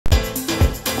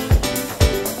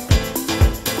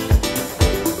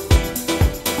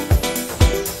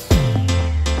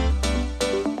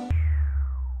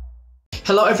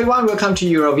Hello everyone, welcome to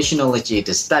Eurovisionology,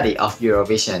 the study of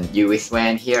Eurovision. You with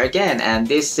Sven here again, and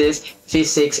this is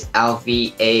Physics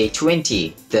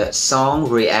LVA20, the song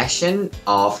reaction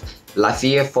of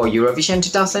Latvia for Eurovision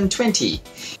 2020.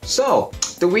 So,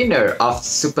 the winner of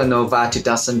Supernova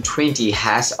 2020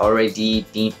 has already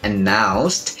been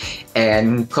announced,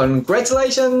 and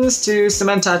congratulations to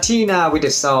Samanta Tīna with the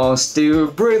song Still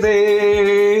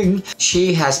Breathing.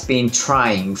 She has been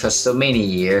trying for so many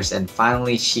years and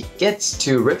finally she gets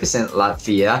to represent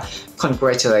Latvia.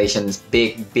 Congratulations,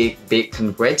 big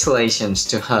congratulations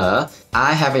to her.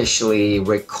 I have actually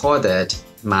recorded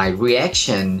my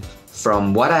reaction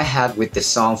from what I had with the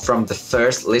song from the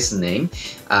first listening.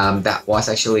 That was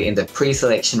actually in the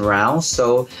pre-selection round,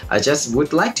 so I just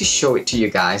would like to show it to you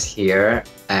guys here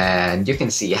and you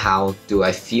can see how do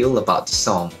I feel about the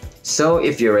song. So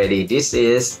if you're ready, this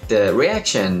is the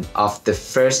reaction of the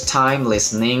first time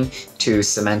listening to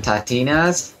Samanta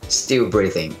Tīna's Still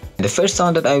Breathing. The first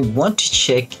song that I want to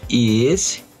check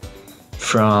is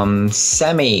from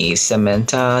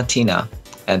Samanta Tīna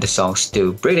and the song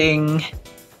Still Breathing.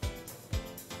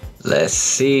 Let's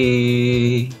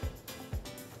see.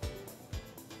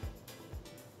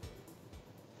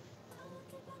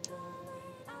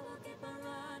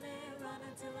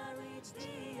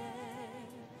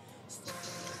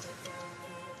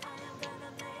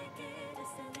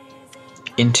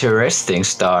 Interesting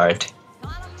start.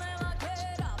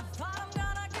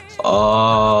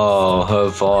 Oh, her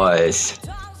voice.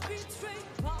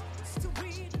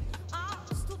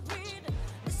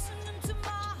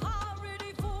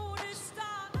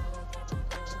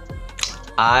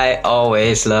 I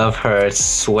always love her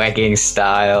swagging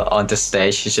style on the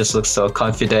stage. She just looks so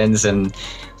confident and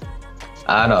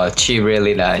I don't know, she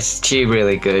really nice. She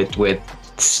really good with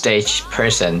stage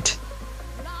present.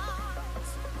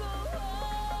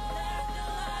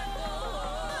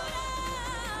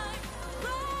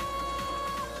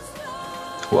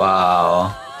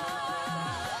 Wow.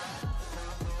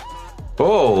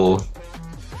 Oh,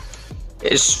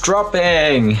 it's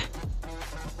dropping.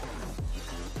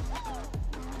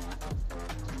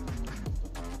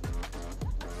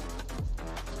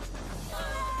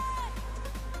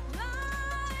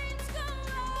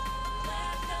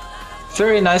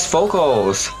 Very nice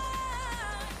vocals.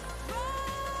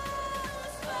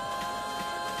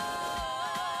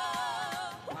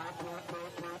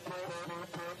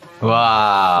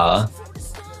 Wow.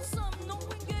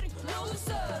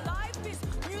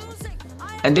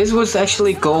 And this would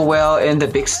actually go well in the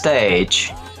big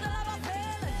stage.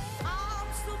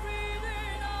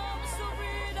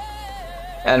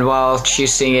 And while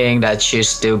she's singing that she's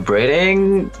still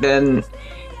breathing, then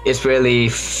it's really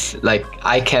like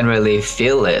I can really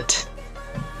feel it.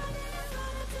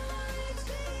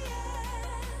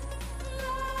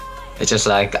 It's just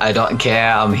like, I don't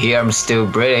care, I'm here, I'm still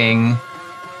breathing.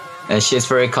 And she's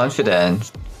very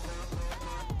confident.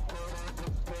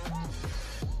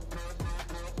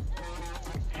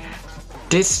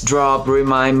 This drop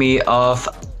reminds me of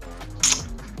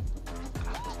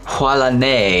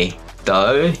Hualane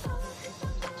though.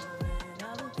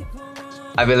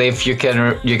 I believe you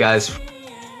guys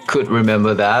could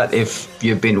remember that if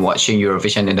you've been watching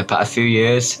Eurovision in the past few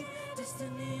years.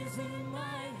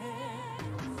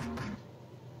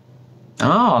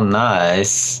 Oh,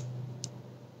 nice.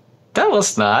 That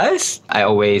was nice. I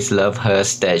always love her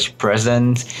stage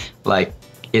presence. Like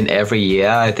in every year,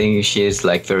 I think she's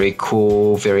like very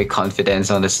cool, very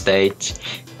confident on the stage.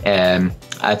 And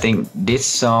I think this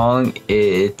song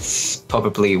is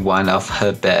probably one of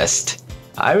her best.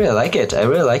 I really like it. I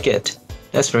really like it.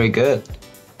 That's very good.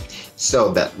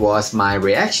 So that was my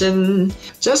reaction.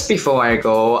 Just before I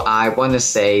go, I want to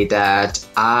say that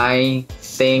I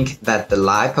think that the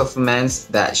live performance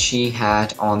that she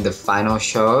had on the final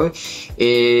show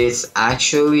is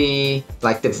actually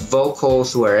like the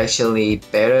vocals were actually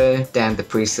better than the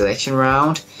pre-selection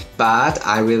round, but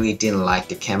I really didn't like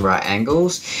the camera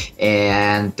angles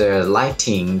and the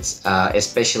lightings,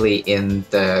 especially in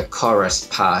the chorus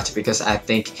part, because I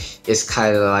think it's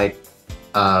kind of like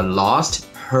lost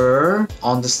her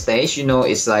on the stage. You know,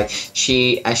 it's like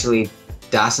she actually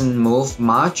doesn't move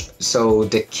much, so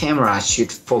the camera should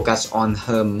focus on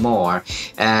her more.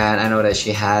 And I know that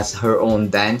she has her own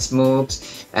dance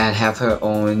moves and have her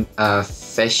own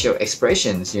facial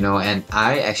expressions, you know, and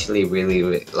I actually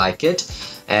really like it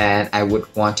and I would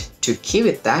want to keep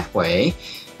it that way.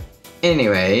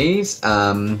 Anyways,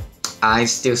 I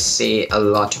still see a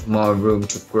lot more room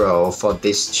to grow for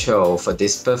this show, for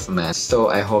this performance. So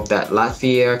I hope that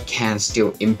Latvia can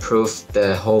still improve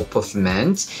the whole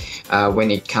performance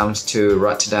when it comes to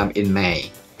Rotterdam in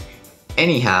May.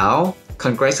 Anyhow,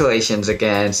 Congratulations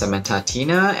again, Samanta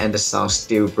Tīna, and the song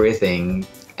Still Breathing.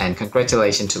 And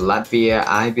congratulations to Latvia.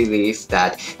 I believe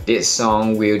that this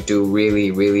song will do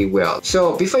really well.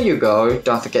 So before you go,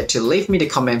 don't forget to leave me the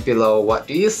comment below. What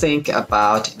do you think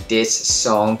about this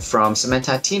song from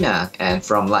Samanta Tīna and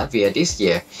from Latvia this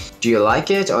year? Do you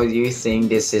like it, or do you think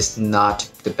this is not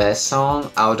the best song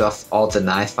out of all the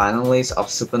 9 finalists of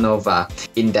Supernova?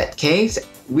 In that case,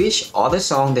 which other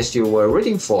song that you were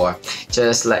rooting for?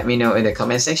 Just let me know in the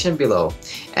comment section below.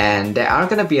 And there are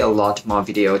gonna be a lot more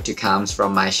videos to come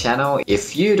from my channel.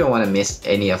 If you don't want to miss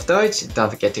any of those, don't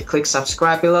forget to click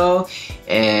subscribe below.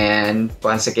 And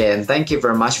once again, thank you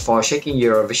very much for checking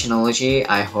Eurovisionology.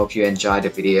 I hope you enjoyed the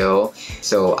video.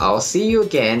 So I'll see you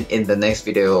again in the next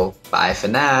video. Bye for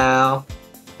now.